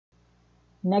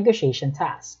Negotiation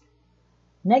task.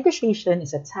 Negotiation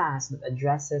is a task that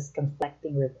addresses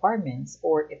conflicting requirements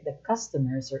or if the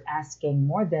customers are asking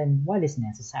more than what is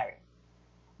necessary.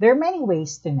 There are many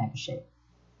ways to negotiate.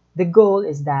 The goal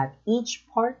is that each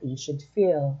party should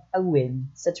feel a win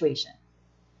situation.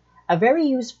 A very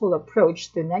useful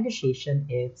approach to negotiation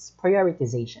is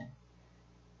prioritization.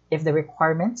 If the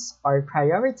requirements are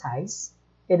prioritized,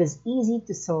 it is easy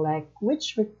to select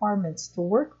which requirements to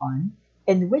work on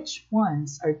and which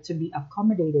ones are to be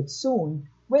accommodated soon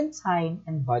when time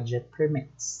and budget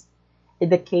permits. In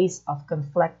the case of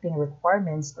conflicting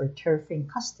requirements or turfing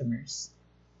customers,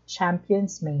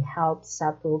 champions may help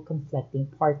settle conflicting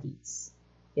parties.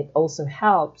 It also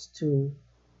helps to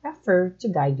refer to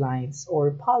guidelines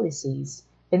or policies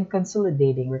in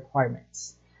consolidating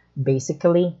requirements.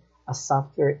 Basically, a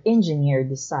software engineer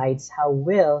decides how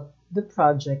will the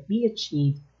project be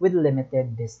achieved with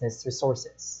limited business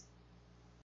resources.